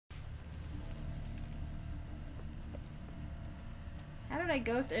How did I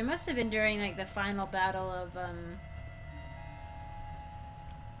go through? It must have been during, like, the final battle of,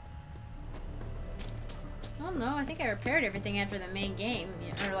 Oh no, I think I repaired everything after the main game.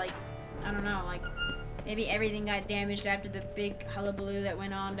 Or, like, I don't know, like, maybe everything got damaged after the big hullabaloo that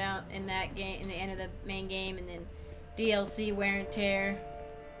went on down in that game, in the end of the main game, and then DLC wear and tear.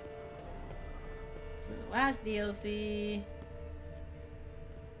 From the last DLC.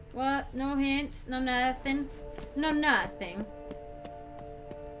 What? No hints? No nothing? No nothing.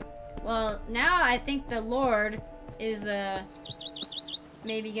 Well, now I think the Lord is,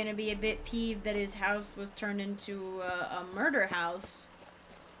 maybe gonna be a bit peeved that his house was turned into a murder house.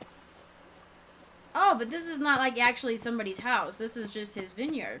 Oh, but this is not, like, actually somebody's house. This is just his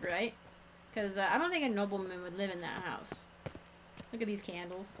vineyard, right? Because I don't think a nobleman would live in that house. Look at these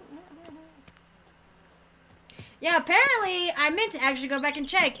candles. Yeah, apparently, I meant to actually go back and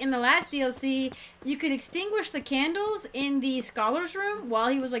check. In the last DLC, you could extinguish the candles in the scholar's room while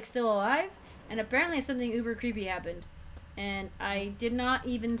he was, like, still alive. And apparently something uber creepy happened. And I did not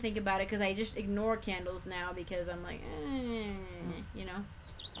even think about it because I just ignore candles now because I'm like, you know.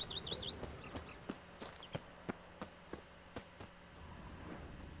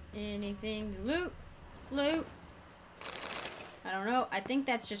 Anything to loot? Loot. I don't know. I think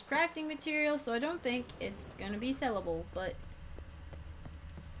that's just crafting material, so I don't think it's gonna be sellable, but...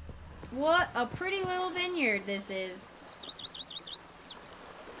 What a pretty little vineyard this is.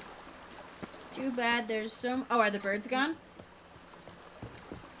 Too bad there's some... Oh, are the birds gone?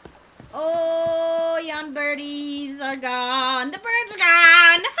 Oh, yon birdies are gone. The birds are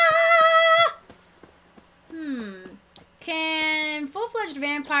gone! Ah! Can full-fledged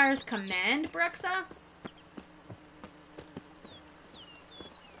vampires command Bruxa?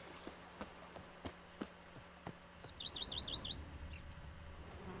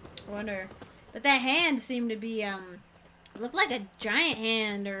 I wonder. But that hand seemed to be, looked like a giant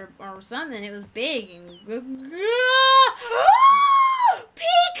hand or something. It was big and...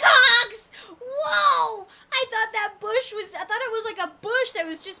 Peacocks! Whoa! I thought that bush was... I thought it was like a bush that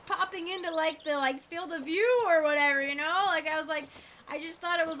was just popping into, like, the, like, field of view or whatever, you know? Like, I was like... I just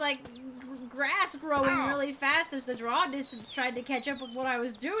thought it was, like, grass growing really fast as the draw distance tried to catch up with what I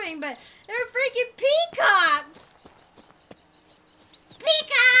was doing, but they're freaking peacocks!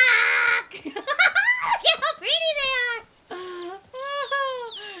 Peacock! Look at how pretty they are! Oh,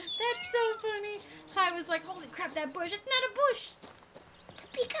 that's so funny. I was like, holy crap, that bush. It's not a bush. It's a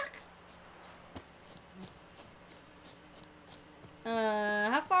peacock.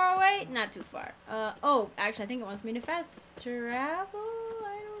 How far away? Not too far. Oh, actually, I think it wants me to fast travel?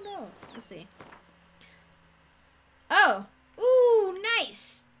 I don't know. Let's see. Oh. Ooh,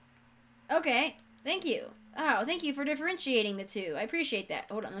 nice. Okay. Thank you. Oh, thank you for differentiating the two. I appreciate that.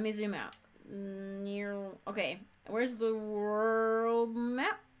 Hold on, let me zoom out. Okay, where's the world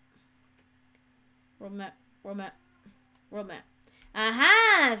map? World map, world map, world map.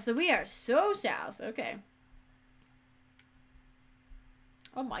 Aha! So we are so south. Okay.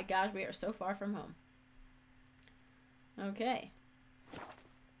 Oh my gosh, we are so far from home. Okay.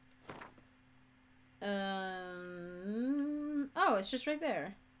 Oh, it's just right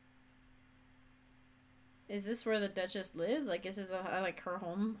there. Is this where the Duchess lives? Like, is this like her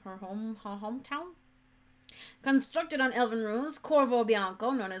hometown? Constructed on elven ruins, Corvo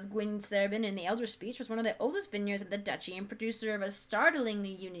Bianco, known as Gwyn Serbin in the Elder Speech, was one of the oldest vineyards of the duchy and producer of a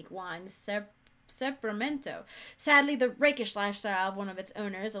startlingly unique wine, Sepramento. Sadly, the rakish lifestyle of one of its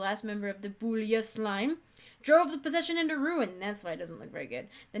owners, the last member of the Bullius line, drove the possession into ruin. That's why it doesn't look very good.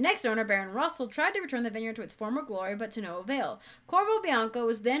 The next owner, Baron Russell, tried to return the vineyard to its former glory, but to no avail. Corvo Bianco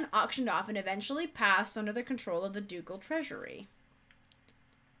was then auctioned off and eventually passed under the control of the ducal treasury.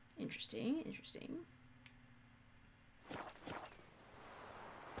 Interesting, interesting.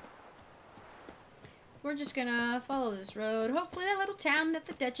 We're just gonna follow this road. Hopefully that little town that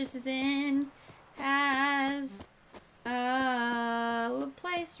the Duchess is in has a little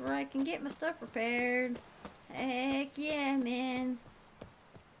place where I can get my stuff repaired. Heck yeah, man.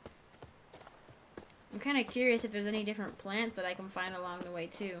 I'm kind of curious if there's any different plants that I can find along the way,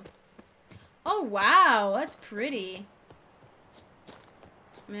 too. Oh, wow. That's pretty.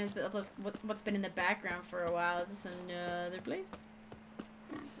 I mean, that's what's been in the background for a while. Is this another place?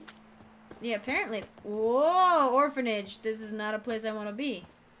 Yeah, apparently. Whoa, orphanage. This is not a place I want to be.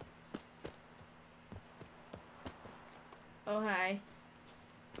 Oh, hi.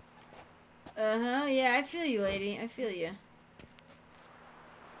 Uh-huh, yeah, I feel you, lady. I feel you.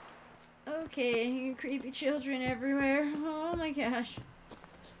 Okay, creepy children everywhere. Oh my gosh.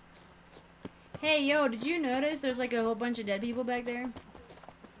 Hey, yo, did you notice there's like a whole bunch of dead people back there?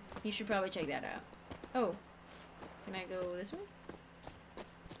 You should probably check that out. Oh. Can I go this way?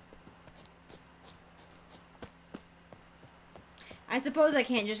 I suppose I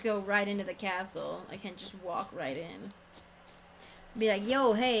can't just go right into the castle. I can't just walk right in. Be like,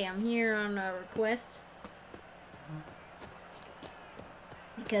 yo, hey, I'm here on a request.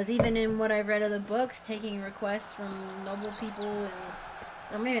 Because even in what I've read of the books, taking requests from noble people, and,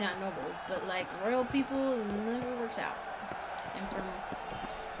 or maybe not nobles, but like royal people, never works out. And from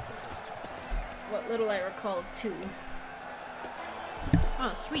what little I recall of 2.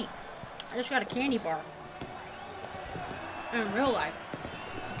 Oh, sweet. I just got a candy bar. In real life.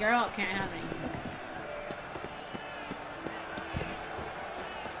 Girl can't have any.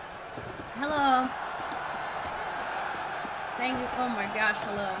 Hello. Thank you. Oh my gosh,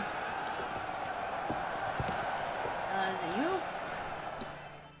 hello. Is it you?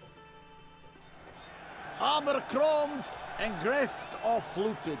 Abercrombed and greft or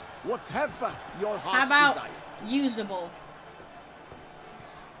fluted, whatever your How heart's about desire. usable?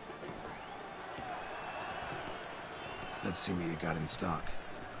 Let's see what you got in stock.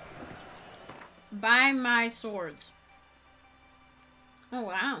 Buy my swords. Oh,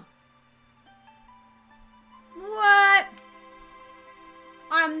 wow. What?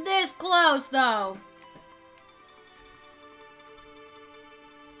 I'm this close, though.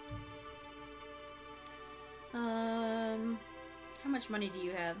 How much money do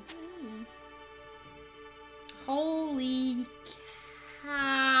you have? Holy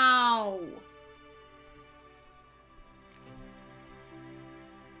cow.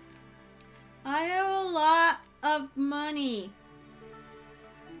 I have a lot of money.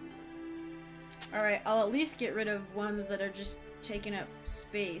 Alright, I'll at least get rid of ones that are just taking up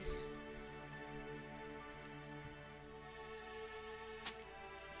space.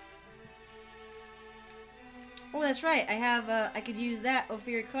 Oh, that's right. I have, I could use that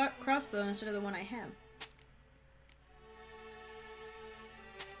Ophir crossbow instead of the one I have.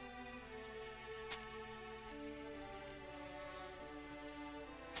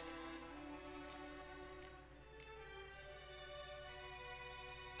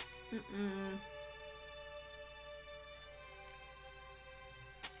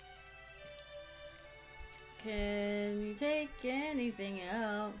 Can you take anything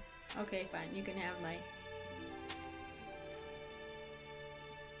out? Okay, fine. You can have my...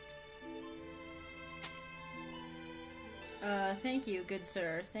 thank you, good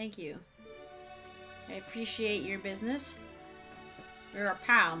sir. Thank you. I appreciate your business. You're a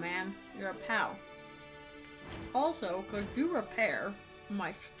pal, man. You're a pal. Also, could you repair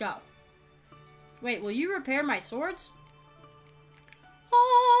my stuff? Wait, will you repair my swords?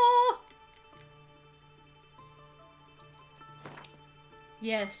 Oh!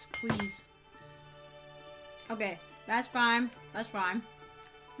 Yes, please. Okay, that's fine. That's fine.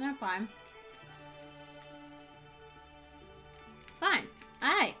 That's fine. Fine.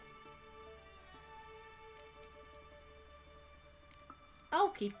 Alright.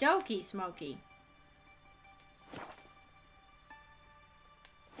 Okie dokie, Smokey.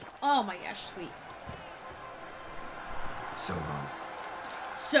 Oh my gosh, sweet. So long.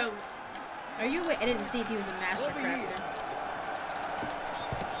 So, are you? I didn't see if he was a master crafter.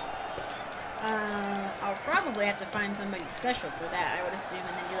 I'll probably have to find somebody special for that, I would assume, and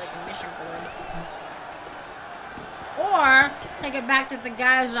then do like a mission for them. Or take it back to the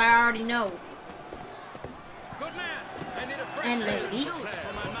guys I already know. Good man. I need a fresh And set of lady. shoes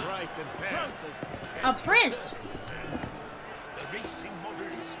for my mount. Right and fair. A prince. The racing model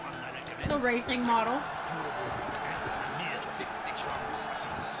is one I recommend. The racing model. Near 60 charms.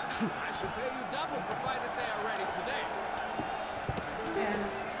 I should pay you double provided they are ready today. Yeah.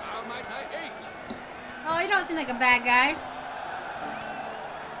 How might I age? Oh, you don't seem like a bad guy.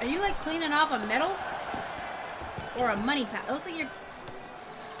 Are you like cleaning off a medal? Or a money pouch? It looks like you're...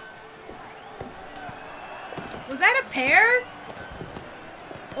 Was that a pear?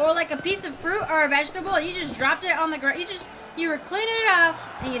 Or like a piece of fruit or a vegetable? You just dropped it on the ground. You were cleaning it up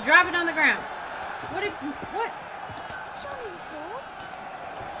and you drop it on the ground. What? Show me your sword.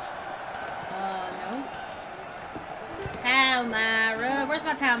 No. Palmyra. Where's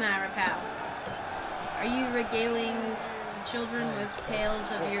my Palmyra pal? Are you regaling the children with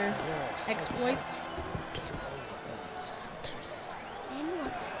tales of your exploits? Then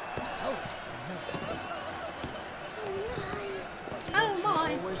what? Oh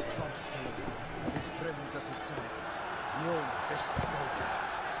my. Always trumps him with his friends at his side. Your best noble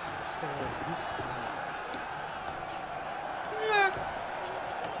and restored his splendor.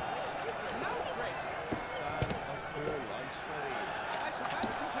 This is no great. Stands a full life story. I should find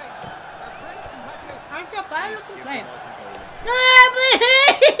a complaint. Our friends in my place. I feel bad or something.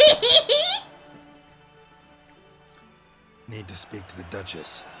 Need to speak to the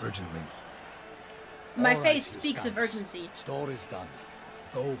Duchess urgently. My All face right, you speaks of scamps. urgency. Story's done.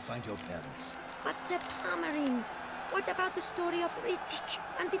 Go find your parents. But the Palmerin. What about the story of Riddick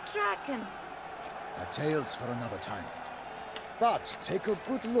and the dragon? A tale's for another time. But take a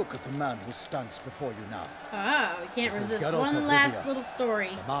good look at the man who stands before you now. Ah, we can't This is resist Geralt one of last Rivia, little story.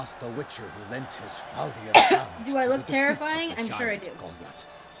 The master witcher who lent his valiant hand. Do I to look the defeat of terrifying? the I'm sure I giant do. Goliath.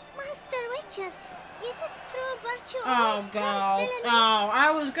 Master Richard, is it true virtue Oh always trumps god. villainy? Oh,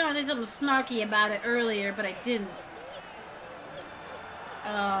 I was gonna say something snarky about it earlier, but I didn't.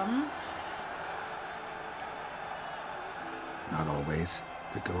 Not always.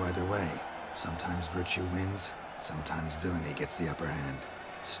 Could go either way. Sometimes virtue wins, sometimes villainy gets the upper hand.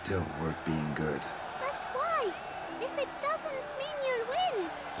 Still worth being good. But why? If it doesn't mean you'll win.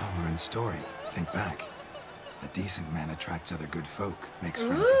 Palmerin's story. Think back. A decent man attracts other good folk, makes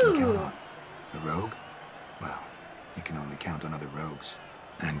friends he can count Ooh. on. A rogue? Well, you can only count on other rogues.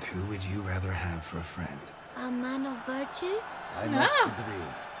 And who would you rather have for a friend? A man of virtue? I must Ah. agree.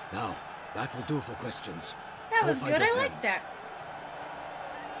 Now, that will do for questions. That Go was find good. your I like parents. that.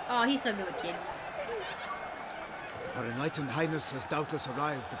 Oh, he's so good with kids. Her Enlightened Highness has doubtless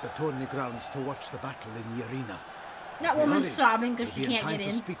arrived at the tourney grounds to watch the battle in the arena. That We woman's hurry. sobbing because We'll she be in can't time get to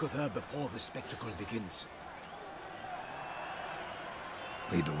in. speak with her before the spectacle begins.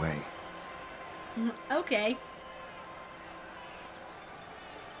 Lead the way. Okay.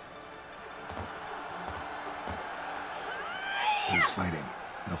 Who's fighting?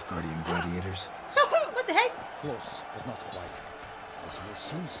 Nilfgaardian gladiators? What the heck? Close, but not quite. As we'll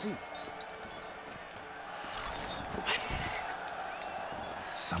soon see.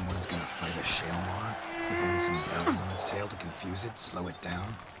 Someone's gonna fight a Shaelmar with only some bells on its tail to confuse it, slow it down?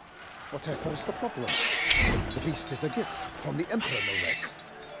 Whatever is the problem? The beast is a gift from the Emperor, no less.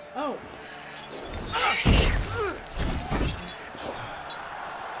 Oh.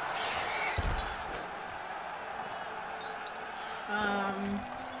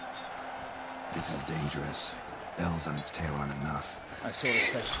 This is dangerous. Bells on its tail aren't enough. I saw a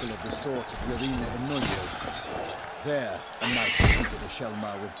spectacle of the sort at the arena in Nunio. There, a knight defeated a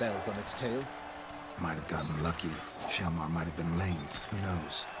Shelmar with bells on its tail. Might have gotten lucky. Shaelmar might have been lame. Who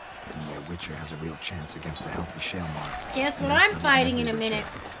knows? Only a witcher has a real chance against a healthy Shaelmar. Guess And what that's I'm not fighting every in a witcher. minute.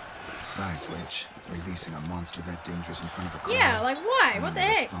 Besides which, releasing a monster that dangerous in front of a crowd. Yeah, like why? What the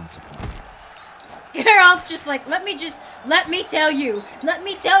heck? Responsible. Geralt's just like, let me tell you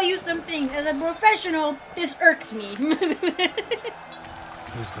something. As a professional, this irks me. Who's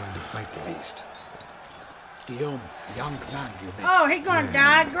going to fight the beast? Guillaume, the young man you met. Oh, he's gonna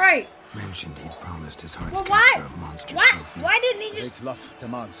die. Great. Mentioned he'd promised his heart's Well, content why? for a monster What? trophy. Why didn't he just? Great love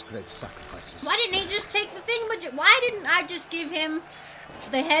demands great sacrifices. Why didn't he just take the thing? Why didn't I just give him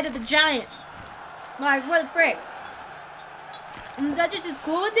the head of the giant? Like, what the frick? And Duchess is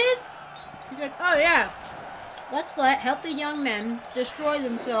cool with this? She's like, oh yeah, let's let healthy young men destroy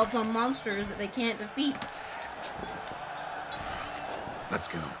themselves on monsters that they can't defeat. Let's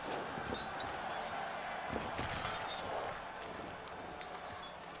go.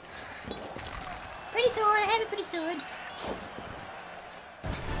 Pretty sword, I have a pretty sword.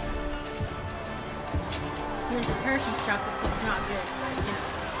 This is Hershey's chocolate, so it's not good. But, you know.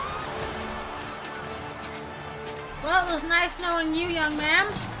 Well, it was nice knowing you, young man.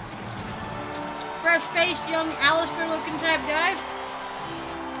 Fresh-faced, young Alistair-looking type guy.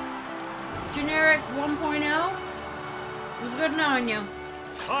 Generic 1.0. It was good knowing you.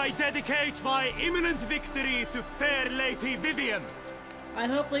 I dedicate my imminent victory to fair Lady Vivian. I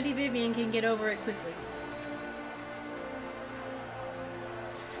hope Lady Vivian can get over it quickly.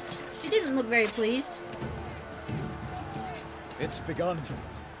 She didn't look very pleased. It's begun.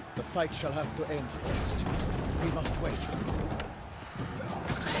 The fight shall have to end first. We must wait.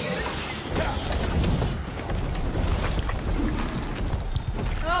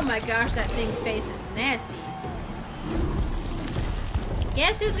 Oh my gosh, that thing's face is nasty.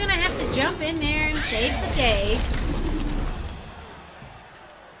 Guess who's gonna have to jump in there and save the day?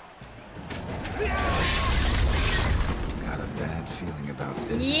 Got a bad feeling about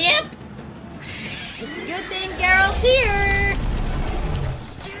this. Yep! It's a good thing Geralt's here!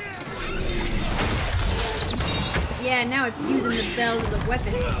 Yeah, now it's using the bells as a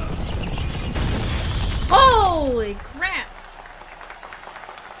weapon. Holy crap!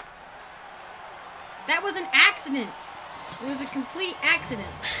 That was an accident! It was a complete accident.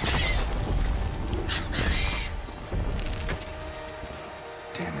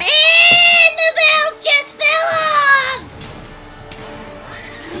 Damn it. And the bells just fell off!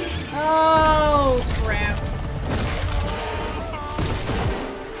 Oh, crap.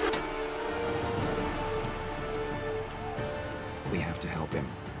 We have to help him.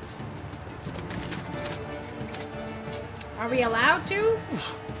 Are we allowed to?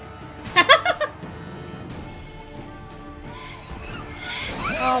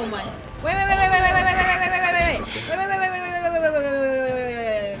 Oh my. Wait.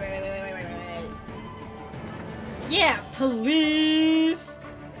 Yeah, police.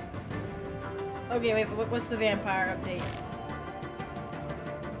 Okay, wait, what's the vampire update?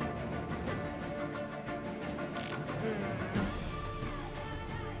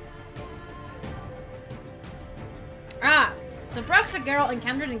 Ah! The Broxa girl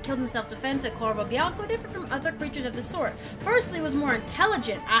encountered and killed in self-defense at Corvo Bianco differed from other creatures of the sort. Firstly, was more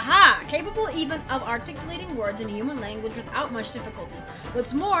intelligent, aha! Capable even of articulating words in human language without much difficulty.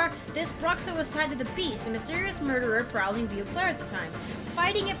 What's more, this Broxa was tied to the Beast, a mysterious murderer prowling View Claire at the time.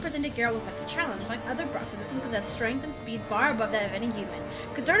 Fighting it presented Geralt with quite the challenge. Like other Broxa, this one possessed strength and speed far above that of any human.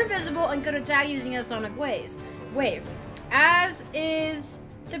 Could turn invisible and could attack using a sonic wave. As is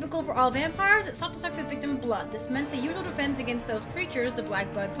typical for all vampires, it sought to suck the victim's blood. This meant the usual defense against those creatures, the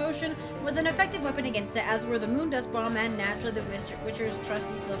Black Blood Potion, was an effective weapon against it, as were the Moondust Bomb and naturally the Witcher's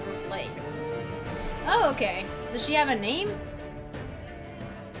trusty Silver Blade. Oh, okay. Does she have a name?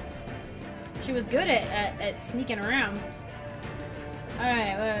 She was good at sneaking around.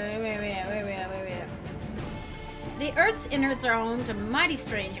 Alright, wait. The Earth's innards are home to mighty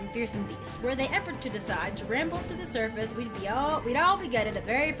strange and fearsome beasts. Were they ever to decide to ramble up to the surface, we'd all be gutted the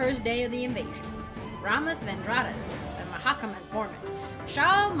very first day of the invasion. Ramus Vendradas, the Mahakam informant.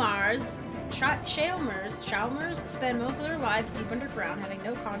 Shalmers spend most of their lives deep underground, having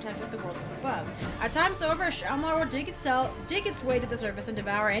no contact with the world up above. At times, however, a Shalmar will dig its way to the surface and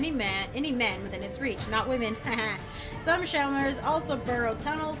devour any men within its reach, not women. Some Shalmars also burrow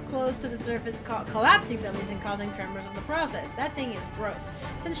tunnels close to the surface, collapsing buildings and causing tremors in the process. That thing is gross.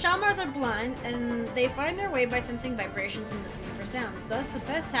 Since Shalmars are blind, and they find their way by sensing vibrations and listening for sounds. Thus, the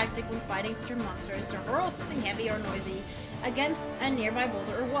best tactic when fighting such a monster is to hurl something heavy or noisy against a nearby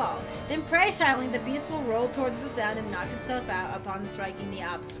boulder or wall. Then pray silently, the beast will roll towards the sound and knock itself out upon striking the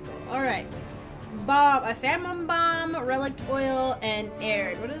obstacle. Alright. Bomb, a salmon bomb, relict oil, and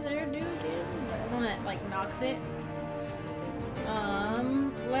air. What does air do again? Is that one that like knocks it?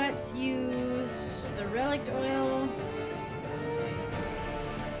 Let's use the relict oil.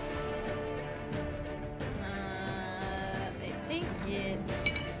 I think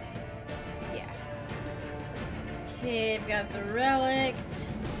it's okay, I've got the relict.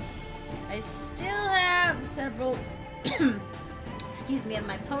 I still have several excuse me, of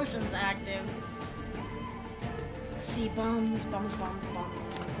my potions active. See, bombs.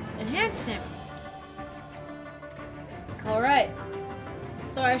 Enhance him. Alright.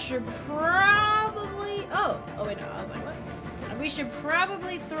 So I should probably oh wait, no, I was like, what? We should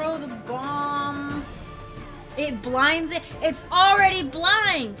probably throw the bomb. It blinds it. It's already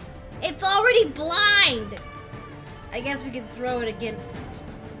blind! It's already blind! I guess we could throw it against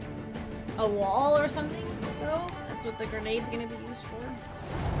a wall or something, though. That's what the grenade's gonna be used for.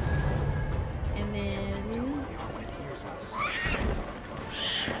 And then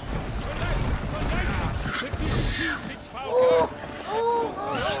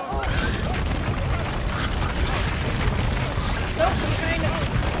Nope, I'm trying to.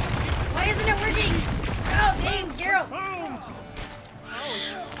 Why isn't it working? Oh, dang, Geralt! What?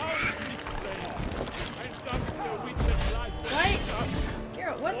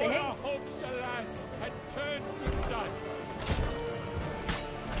 Geralt, what the heck? Hopes, alas, had turned to dust.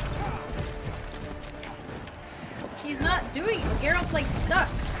 He's not doing it. Geralt's like stuck.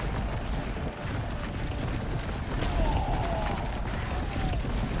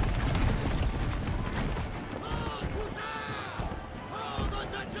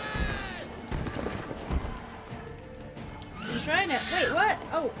 I'm trying to. Wait, what?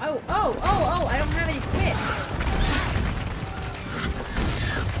 Oh, I don't have any equipped.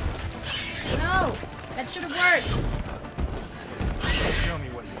 No! That should have worked! Show me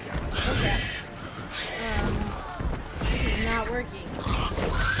what you got. Okay. This is not working.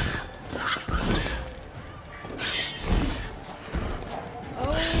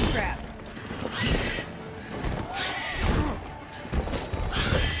 Oh crap.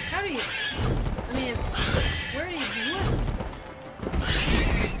 How do you... I mean, where do you do it?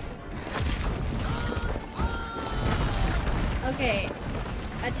 Okay.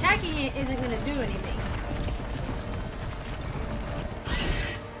 Attacking it isn't going to do anything.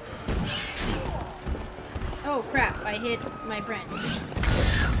 Oh crap, I hit my friend.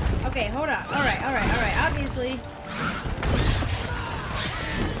 Okay, hold on. Alright. Obviously.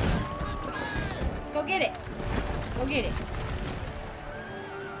 Go get it.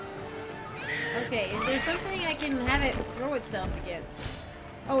 Okay, is there something I can have it throw itself against?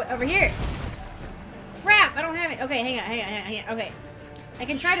 Oh, over here. Crap! crap! I don't have it. Okay, hang on. Okay. I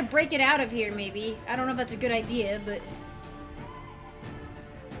can try to break it out of here, maybe. I don't know if that's a good idea, but...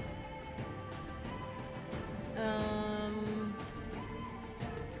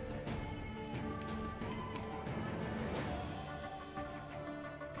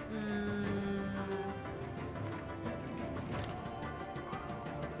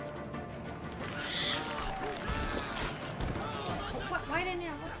 What? Why didn't I?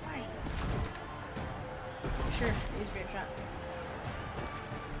 Why? Sure, use grape shot.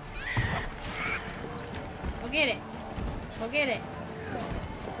 Go get it. Go get it.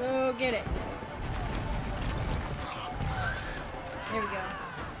 Go get it. There we go.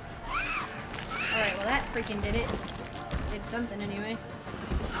 Alright, well that freaking did it. Did something anyway.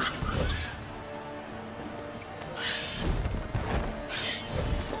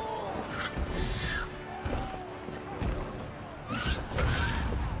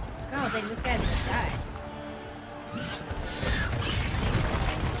 God dang, this guy's gonna die.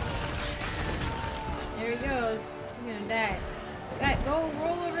 There he goes. He's gonna die. Go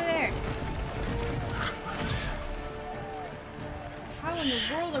roll over there. How in the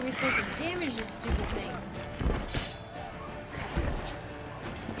world are we supposed to damage this stupid thing?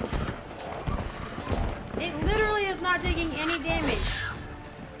 It literally is not taking any damage.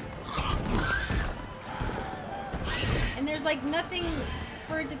 And there's like nothing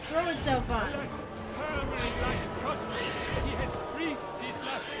for it to throw itself on.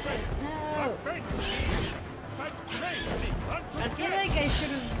 No. I feel like I should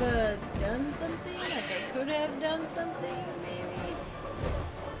have done something. Like I could have done something, maybe.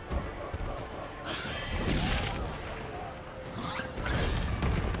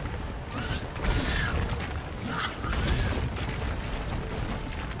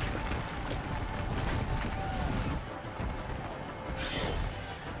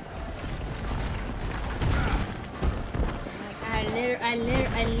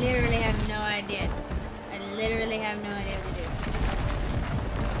 I literally have no idea. I literally have no idea what to do.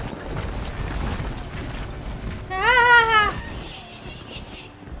 Ah!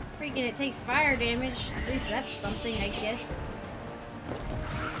 Freaking it takes fire damage. At least that's something, I guess.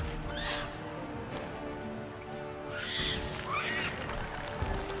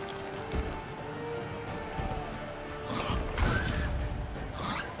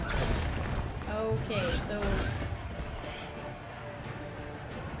 Okay, so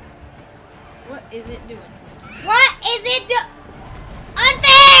what is it doing? What is it doing?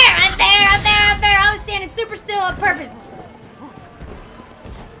 Unfair! Unfair! Unfair! Unfair! I was standing super still on purpose.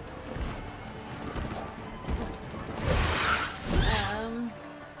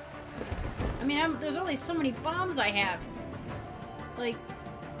 I mean, there's only so many bombs I have. Like,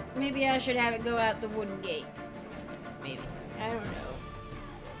 maybe I should have it go out the wooden gate. Maybe. I don't know.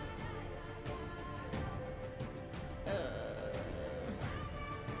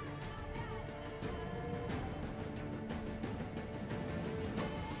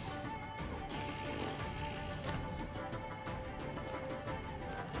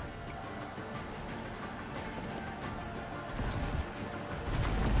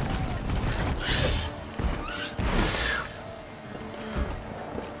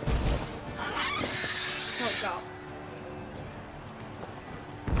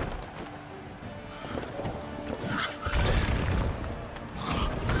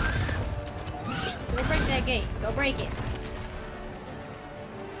 Gate. Go break it.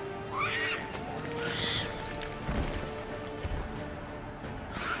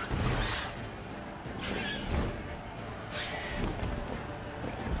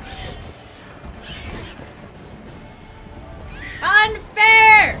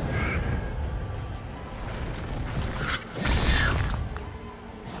 Unfair!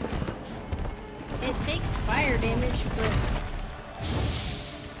 It takes fire damage, but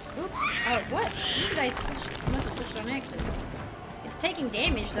oops. Oh, what? When did I switch? I must have switched on accident. It's taking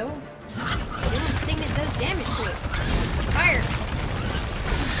damage, though. The only thing that does damage to it. Fire.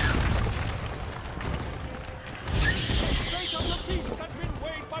 Fate of the beast has been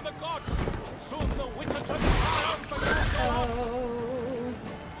weighed by the gods. Soon the witches will triumph against the odds. Oh.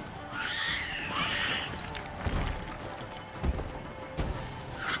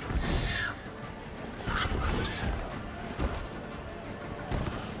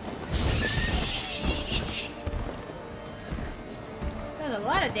 A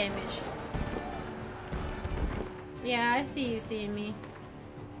lot of damage. Yeah, I see you seeing me.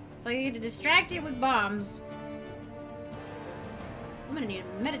 So I get to distract it with bombs. I'm gonna need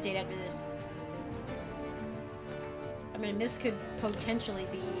to meditate after this. I mean, this could potentially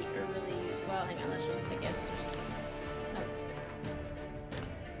be a really used. Well, hang on, let's just, I guess.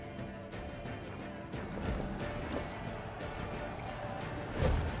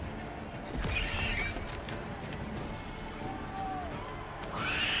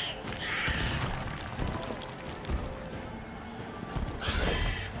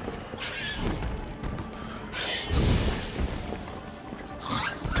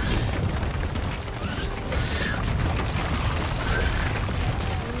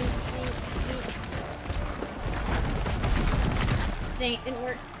 Dang it, didn't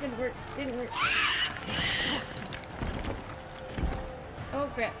work. Didn't work. Didn't work. Oh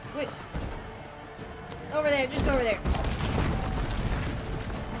crap. Wait. Over there, just go over there.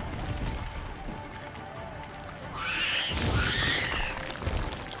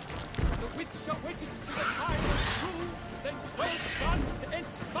 The witch awaited till the time was true, then 12 danced and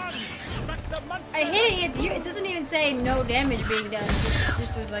spun, struck the monster. I hit it, it's you. It doesn't even say no damage being done. It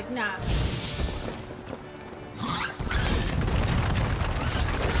just was like, nah.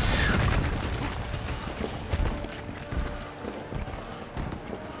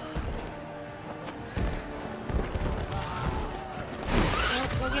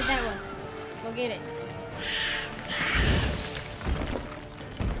 Go get that one. Go get it.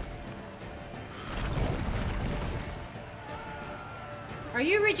 Are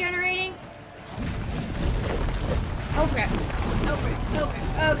you regenerating? Oh crap. Oh crap. Oh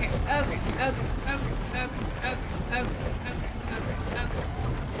crap. Okay. Okay. Okay. Okay. Okay. Okay.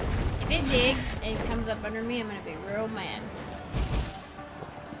 If it digs and comes up under me, I'm gonna be real mad.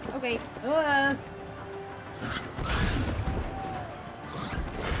 Okay.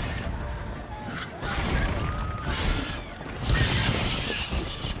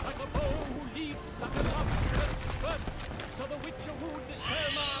 Like a bow who leaves at the love's first spurt, so the witch wooed the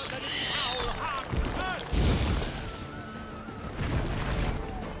Selma that its foul heart hurt.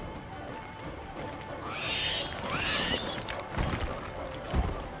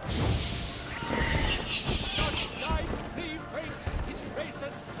 Dodge, dive, flee, faint, its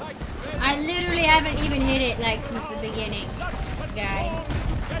racer strikes red. I literally haven't even hit it like since the beginning, guy.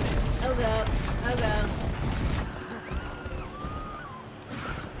 Oh go. Oh go.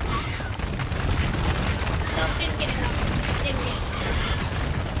 Nope, didn't get it. Didn't get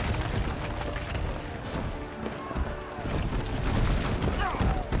it.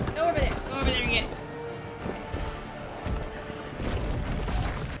 Go over there. Go over there and get it.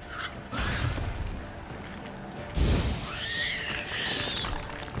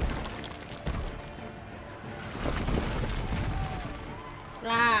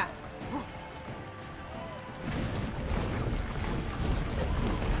 Blah.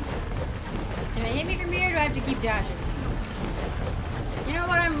 Can it hit me from here, or do I have to keep dodging? You know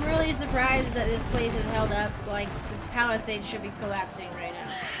what? I'm really surprised is that this place is held up. Like, the palisade should be collapsing right now.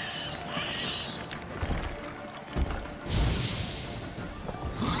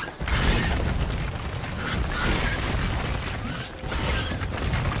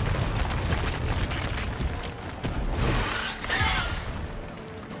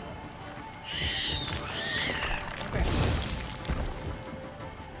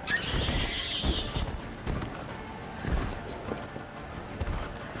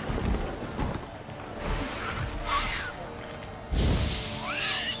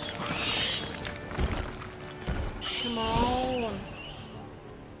 Come on.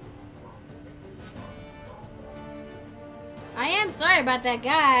 I am sorry about that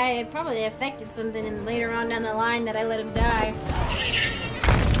guy. It probably affected something and later on down the line that I let him die.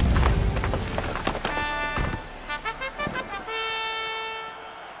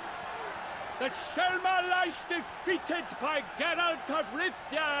 The Selma lies defeated by Geralt of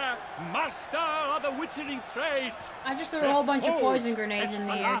Rivia, master of the witchering trade. I just threw a whole bunch of poison grenades in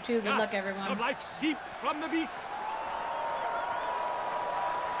the air too. Good luck, everyone. Some life seep from the beast.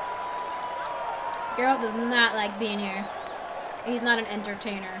 Geralt does not like being here. He's not an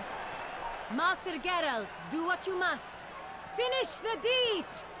entertainer. Master Geralt, do what you must. Finish the deed!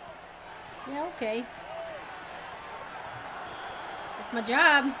 Yeah, okay. It's my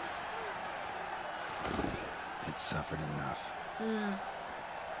job. It suffered enough.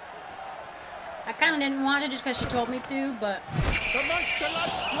 I kind of didn't want to just because she told me to, but The monster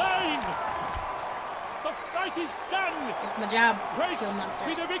lies slain. The fight is done. it's my job to Praised kill be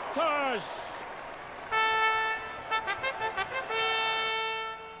monsters. the victors.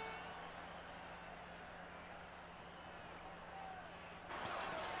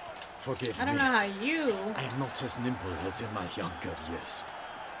 Forgive I don't me. know how you... I am not as nimble as in my younger years.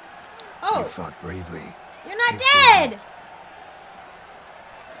 You Oh, fought bravely. you're not You've seen dead!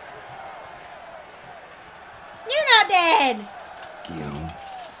 You're not dead! Guillaume.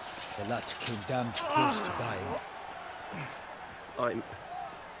 The lad came damned close to dying. I'm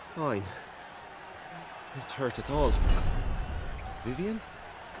fine. Not hurt at all. Vivian?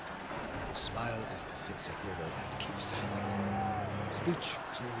 Smile as befits a hero and keep silent. Speech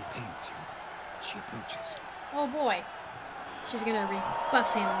clearly paints you. She approaches. Oh boy. She's gonna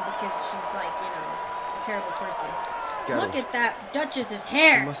rebuff him because she's like, you know, a terrible person. Geralt, Look at that Duchess's we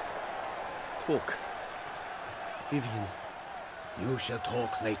hair! must talk. Vivian, You shall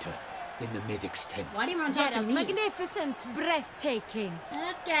talk later. in the medic's tent. Why do you want to talk to Geralt, me? magnificent, breathtaking.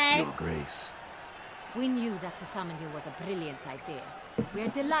 Okay. Your Grace. We knew that to summon you was a brilliant idea. We are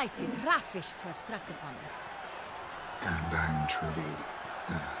delighted, ravished to have struck upon it. And I'm truly,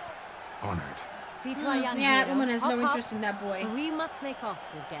 honored. See to our young Yeah, that hero. woman has no Hop, hop. interest in that boy. We must make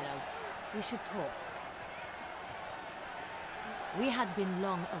off with Geralt. We should talk. We had been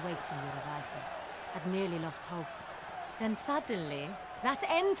long awaiting your arrival. Had nearly lost hope. Then suddenly, that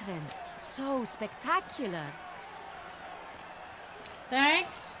entrance, so spectacular.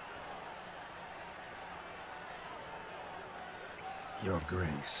 Thanks. Your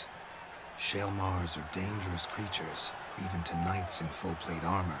Grace. Shaelmars are dangerous creatures, even to knights in full plate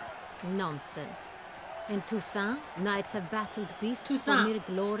armor. Nonsense. In Toussaint, knights have battled beasts for Toussaint. mere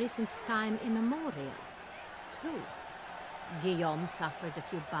glory since time immemorial. True. Guillaume suffered a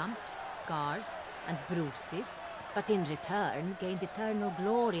few bumps, scars, and bruises, but in return gained eternal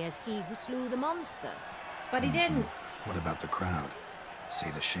glory as he who slew the monster. But he didn't. What about the crowd?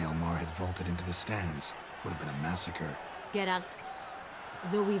 Say the Shaelmar had vaulted into the stands. Would have been a massacre. Geralt,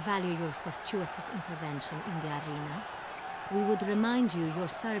 though we value your fortuitous intervention in the arena, we would remind you your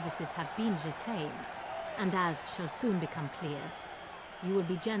services have been retained, and as shall soon become clear, you will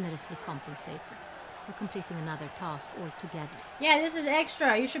be generously compensated for completing another task altogether. Yeah, this is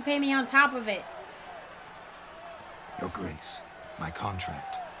extra. You should pay me on top of it. Your Grace, my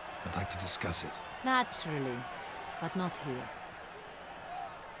contract. I'd like to discuss it. Naturally, but not here.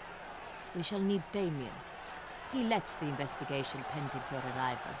 We shall need Damien. He led the investigation pending your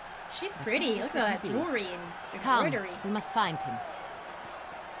arrival. She's pretty. Look at that jewelry and embroidery. Come, we must find him.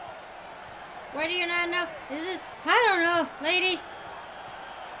 Why do you not know? This is... I don't know, lady.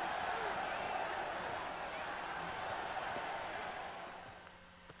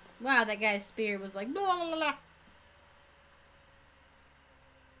 Wow, that guy's spear was like... Blah, blah, blah, blah.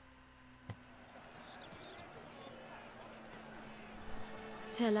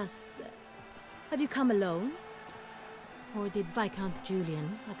 Tell us, have you come alone? Or did Viscount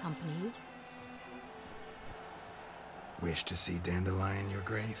Julian accompany you? Wish to see Dandelion, Your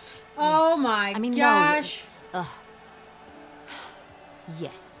Grace? Oh Yes. my I mean, gosh. No. Ugh.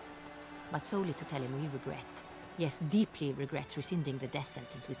 Yes. But solely to tell him we regret. Yes, deeply regret rescinding the death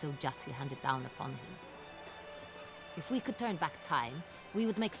sentence we so justly handed down upon him. If we could turn back time, we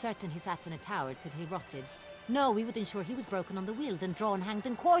would make certain he sat in a tower till he rotted. No, we would ensure he was broken on the wheel, then drawn, hanged,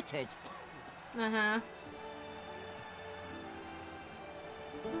 and quartered. Uh-huh.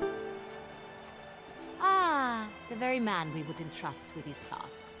 Ah, the very man we would entrust with these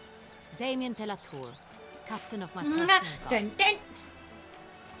tasks. Damien de la Tour, captain of my personal guard. Dun, dun.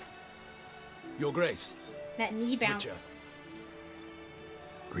 Your Grace. That knee bounce. Witcher.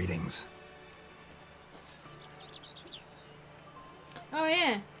 Greetings. Oh,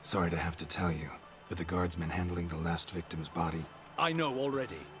 yeah. Sorry to have to tell you, but the guardsman handling the last victim's body... I know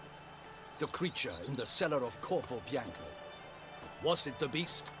already. The creature in the cellar of Corvo Bianco. Was it the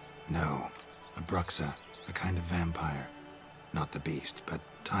beast? No. A Bruxa, a kind of vampire. Not the beast, but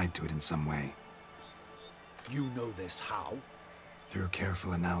tied to it in some way. You know this how? Through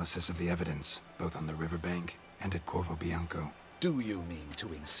careful analysis of the evidence, both on the riverbank and at Corvo Bianco. Do you mean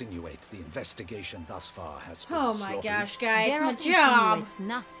to insinuate the investigation thus far has been Oh my sloppy? gosh, guys. It's my Geralt job. insinuates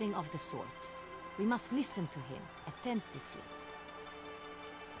nothing of the sort. We must listen to him attentively.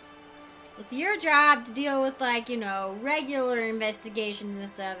 It's your job to deal with, like, you know, regular investigations and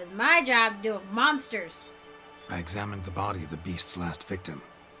stuff. It's my job to deal with monsters. I examined the body of the beast's last victim.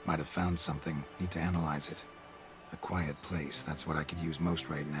 Might have found something. Need to analyze it. A quiet place, that's what I could use most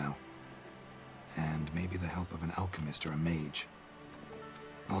right now. And maybe the help of an alchemist or a mage.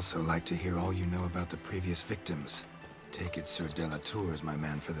 Also like to hear all you know about the previous victims. Take it Sir de la Tour is my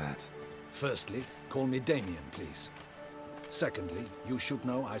man for that. Firstly, call me Damien, please. Secondly, you should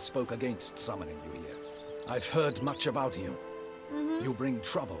know I spoke against summoning you here. I've heard much about you. You bring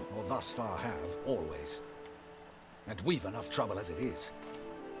trouble, or thus far have, always. And we've enough trouble as it is.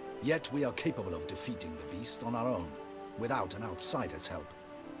 Yet we are capable of defeating the beast on our own, without an outsider's help.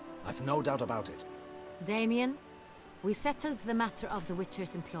 I've no doubt about it. Damien, we settled the matter of the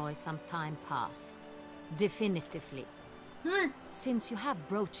Witcher's employ some time past. Definitively. Since you have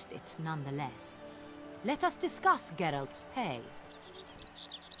broached it nonetheless, let us discuss Geralt's pay.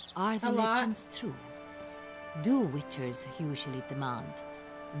 Are the A lot. legends true? Do Witchers usually demand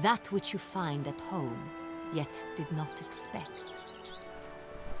that which you find at home, yet did not expect?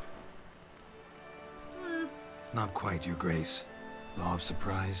 Not quite, Your Grace. Law of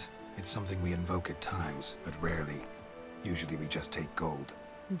surprise, it's something we invoke at times, but rarely. Usually we just take gold.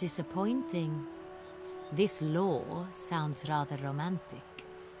 Disappointing. This law sounds rather romantic.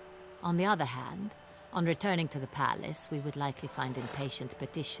 On the other hand, on returning to the palace, we would likely find impatient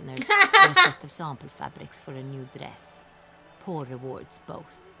petitioners or a set of sample fabrics for a new dress. Poor rewards,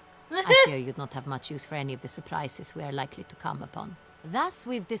 both. I fear you'd not have much use for any of the surprises we are likely to come upon. Thus,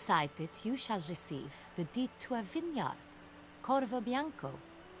 we've decided you shall receive the deed to a vineyard, Corvo Bianco,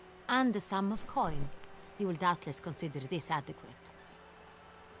 and a sum of coin. You will doubtless consider this adequate.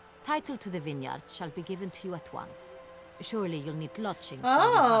 Title to the vineyard shall be given to you at once. Surely you'll need lodgings.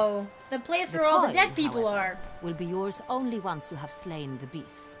 Oh, the place where all the dead people however, are. Will be yours only once you have slain the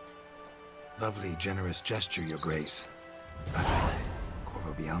beast. Lovely, generous gesture, Your Grace. But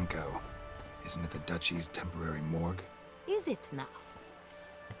Corvo Bianco, isn't it the Duchy's temporary morgue? Is it now?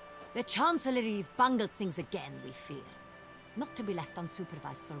 The Chancellery's bungled things again, we fear. Not to be left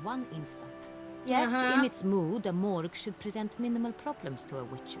unsupervised for one instant. Yet, in its mood, a morgue should present minimal problems to a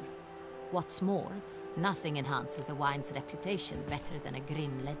witcher. What's more, nothing enhances a wine's reputation better than a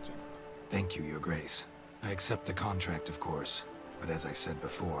grim legend. Thank you, Your Grace. I accept the contract, of course. But as I said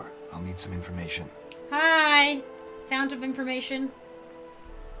before, I'll need some information. Hi! Fount of information.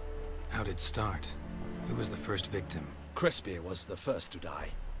 How'd it start? Who was the first victim? Crespi was the first to die.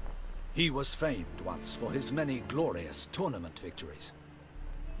 He was famed once for his many glorious tournament victories.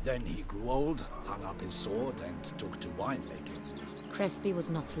 Then he grew old, hung up his sword, and took to winemaking. Crespi was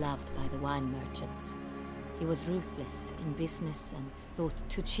not loved by the wine merchants. He was ruthless in business and thought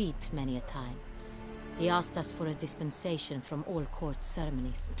to cheat many a time. He asked us for a dispensation from all court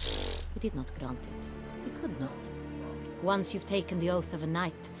ceremonies. We did not grant it. We could not. Once you've taken the oath of a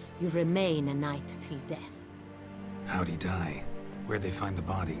knight, you remain a knight till death. How'd he die? Where'd they find the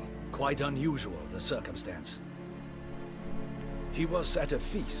body? Quite unusual, the circumstance. He was at a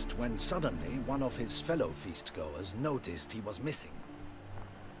feast when suddenly one of his fellow feastgoers noticed he was missing.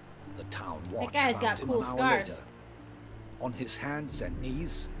 The town watch guy's found got him cool an hour scars. later. On his hands and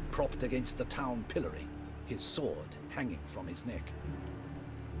knees, propped against the town pillory, his sword hanging from his neck.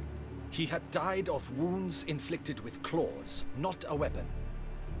 He had died of wounds inflicted with claws, not a weapon.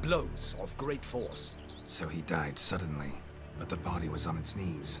 Blows of great force. So he died suddenly, but the body was on its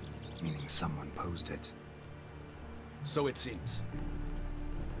knees, meaning someone posed it. So it seems.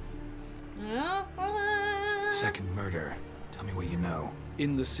 Second murder. Tell me what you know.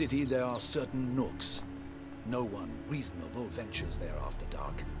 In the city there are certain nooks. No one reasonable ventures there after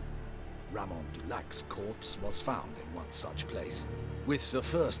dark. Ramon Dulac's corpse was found in one such place. With the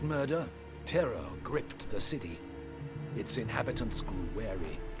first murder, terror gripped the city. Its inhabitants grew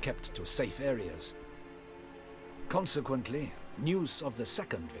wary, kept to safe areas. Consequently, news of the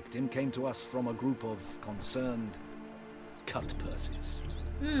second victim came to us from a group of concerned cut-purses.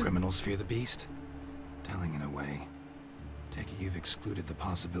 Criminals fear the beast? Telling in a way. Take it you've excluded the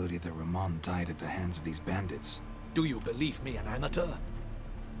possibility that Ramon died at the hands of these bandits. Do you believe me an amateur?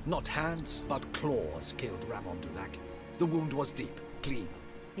 Not hands, but claws killed Ramon Dulac. The wound was deep, clean.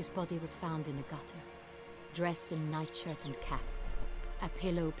 His body was found in the gutter, dressed in nightshirt and cap, a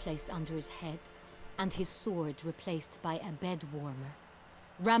pillow placed under his head, and his sword replaced by a bed warmer.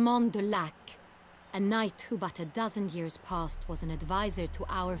 Ramon Dulac, a knight who but a dozen years past was an advisor to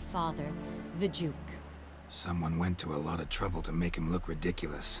our father, the Duke. Someone went to a lot of trouble to make him look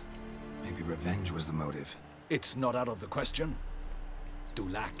ridiculous. Maybe revenge was the motive. It's not out of the question.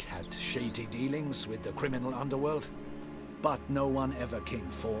 Dulac had shady dealings with the criminal underworld, but no one ever came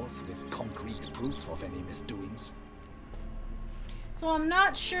forth with concrete proof of any misdoings. So I'm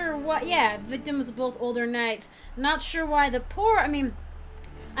not sure what, yeah, victims of both older knights. Not sure why the poor, I mean,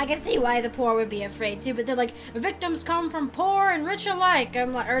 I can see why the poor would be afraid too, but they're like, victims come from poor and rich alike.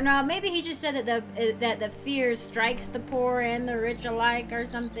 I'm like, or no, maybe he just said that the fear strikes the poor and the rich alike or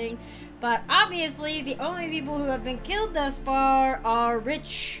something. But obviously, the only people who have been killed thus far are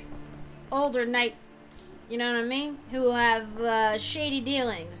rich, older knights. You know what I mean? Who have shady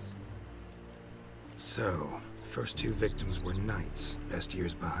dealings. So, first two victims were knights, best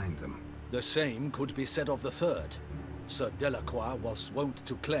years behind them. The same could be said of the third. Sir Delacroix was wont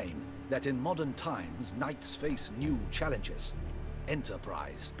to claim that in modern times knights face new challenges,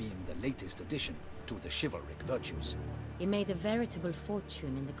 enterprise being the latest addition to the chivalric virtues. He made a veritable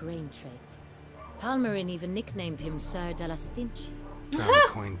fortune in the grain trade. Palmerin even nicknamed him Sir de la Stinchi. Found a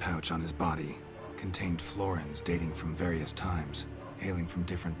coin pouch on his body. Contained florins dating from various times, hailing from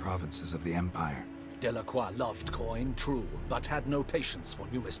different provinces of the Empire. Delacroix loved coin, true, but had no patience for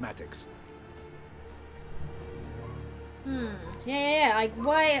numismatics. Yeah, like,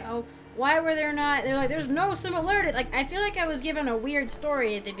 why were there not, they're like, there's no similarity. Like, I feel like I was given a weird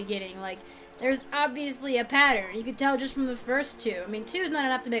story at the beginning. Like, there's obviously a pattern. You could tell just from the first two. I mean, 2 is not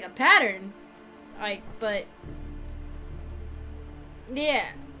enough to make a pattern. Like, but, yeah.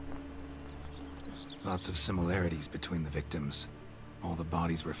 Lots of similarities between the victims. All the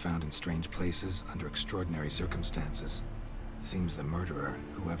bodies were found in strange places under extraordinary circumstances. Seems the murderer,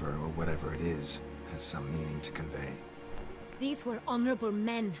 whoever or whatever it is, has some meaning to convey. These were honorable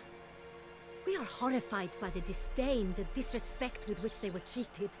men. We are horrified by the disdain, the disrespect with which they were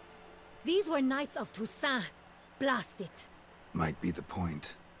treated. These were knights of Toussaint. Blast it. Might be the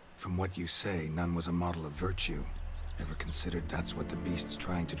point. From what you say, none was a model of virtue. Ever considered that's what the beast's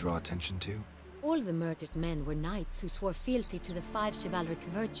trying to draw attention to? All the murdered men were knights who swore fealty to the 5 chivalric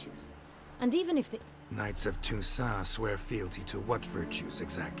virtues. And even if the Knights of Toussaint swear fealty to what virtues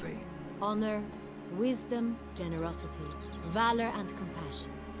exactly? honor, wisdom, generosity, valor, and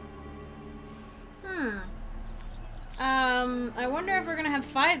compassion. I wonder if we're gonna have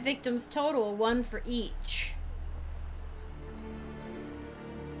 5 victims total, 1 for each.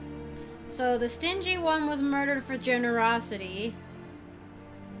 So the stingy one was murdered for generosity.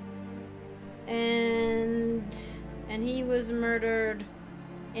 And he was murdered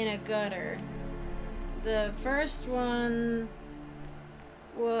in a gutter. The first one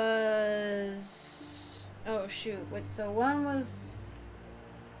was... oh shoot, wait, so one was...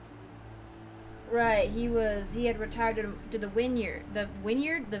 right, he had retired to the vineyard. The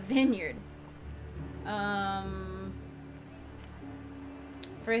vineyard.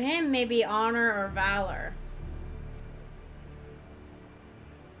 For him, maybe honor or valor.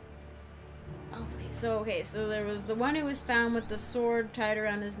 Okay, so there was the one who was found with the sword tied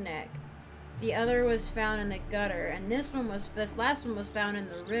around his neck. The other was found in the gutter, and this last one was found in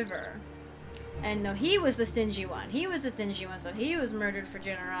the river. And no, he was the stingy one. So he was murdered for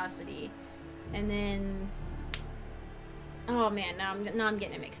generosity. And then, oh man, now I'm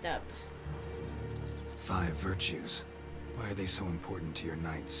getting it mixed up. 5 virtues. Why are they so important to your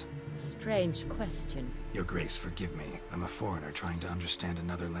knights? Strange question. Your Grace, forgive me. I'm a foreigner trying to understand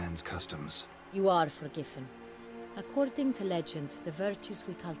another land's customs. You are forgiven. According to legend, the virtues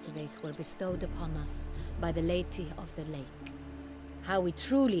we cultivate were bestowed upon us by the Lady of the Lake. How we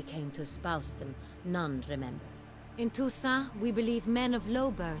truly came to espouse them, none remember. In Toussaint, we believe men of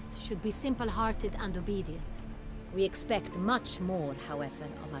low birth should be simple-hearted and obedient. We expect much more, however,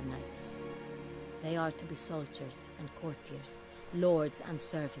 of our knights. They are to be soldiers and courtiers, lords and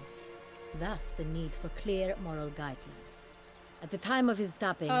servants. Thus, the need for clear moral guidelines. At the time of his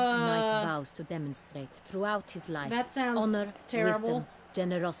dubbing, a knight vows to demonstrate throughout his life that sounds honor, terrible. wisdom,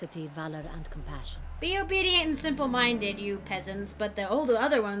 generosity, valor, and compassion. Be obedient and simple-minded, you peasants, but the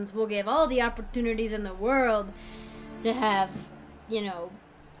other ones will give all the opportunities in the world to have, you know,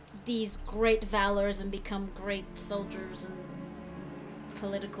 these great valors and become great soldiers and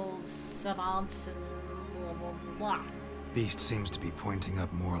political savants and blah, blah, blah. Beast seems to be pointing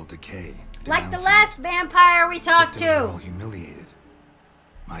up moral decay. Like the denouncing last it. vampire we talked Victims are all to. humiliated.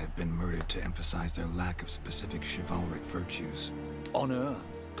 Might have been murdered to emphasize their lack of specific chivalric virtues. Honor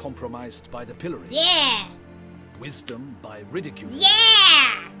compromised by the pillory. Yeah! Wisdom by ridicule.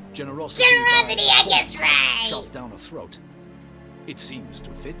 Yeah! Generosity I guess right! shoved down a throat. It seems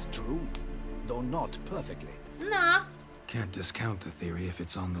to fit true, though not perfectly. Nah. Can't discount the theory if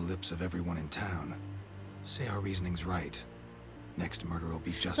it's on the lips of everyone in town. Say our reasoning's right. Next murder will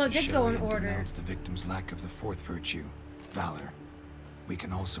be just So as just go showy in and order. denounce the victim's lack of the 4th virtue, valor. We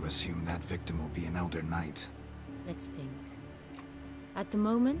can also assume that victim will be an elder knight. Let's think. At the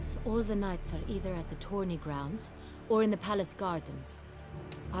moment, all the knights are either at the tourney grounds or in the palace gardens.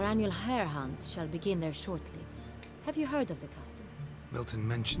 Our annual hare hunt shall begin there shortly. Have you heard of the custom? Milton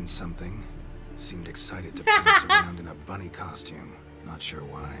mentioned something. Seemed excited to prance around in a bunny costume. Not sure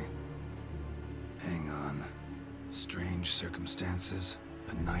why. Hang on. Strange circumstances.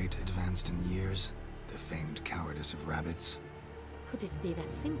 A knight advanced in years. The famed cowardice of rabbits. Could it be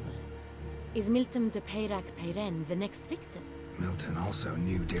that simple? Is Milton de Peyrac-Peyren the next victim? Milton also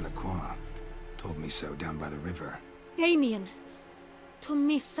knew Delacroix. Told me so down by the river. Damien! To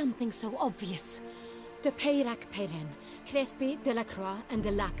miss something so obvious. De Peyrac-Peyren, Crespi, Delacroix, and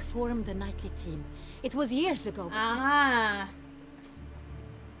Delac formed the knightly team. It was years ago. Ah.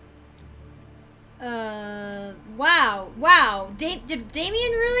 Wow. Did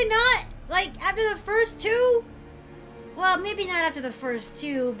Damien really not, like, after the first 2? Well, maybe not after the first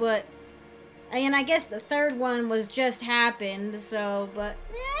 2, but, and I guess the 3rd one was just happened, so, but,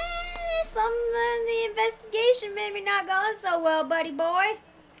 the investigation maybe not going so well, buddy boy.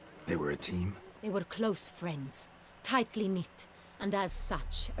 They were a team? They were close friends, tightly knit, and as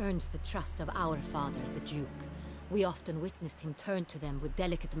such earned the trust of our father, the Duke. We often witnessed him turn to them with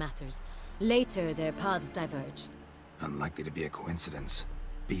delicate matters. Later, their paths diverged. Unlikely to be a coincidence.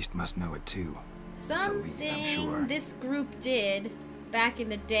 Beast must know it too. It's a lead, I'm sure. Something this group did back in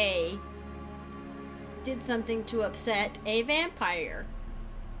the day did something to upset a vampire.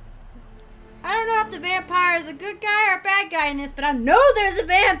 I don't know if the vampire is a good guy or a bad guy in this, but I know there's a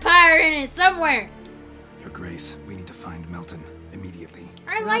vampire in it somewhere. Your Grace, we need to find Milton immediately.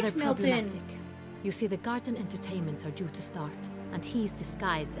 I like Milton. You see, the garden entertainments are due to start, and he's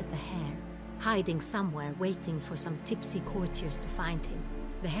disguised as the Hare, hiding somewhere, waiting for some tipsy courtiers to find him.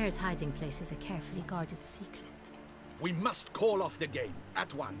 The Hare's hiding place is a carefully guarded secret. We must call off the game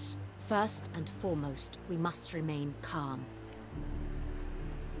at once. First and foremost, we must remain calm.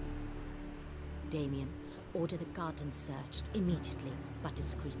 Damien, order the garden searched immediately, but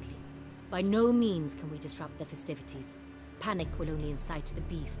discreetly. By no means can we disrupt the festivities. Panic will only incite the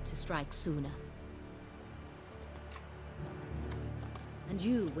beast to strike sooner. And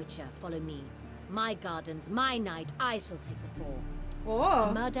you, Witcher, follow me. My gardens, my night, I shall take the fall.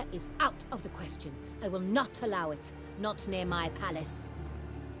 Oh. Murder is out of the question. I will not allow it. Not near my palace.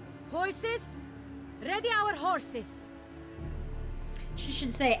 Horses? Ready our horses! She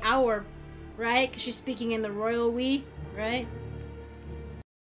should say our, right? Because she's speaking in the royal we, right?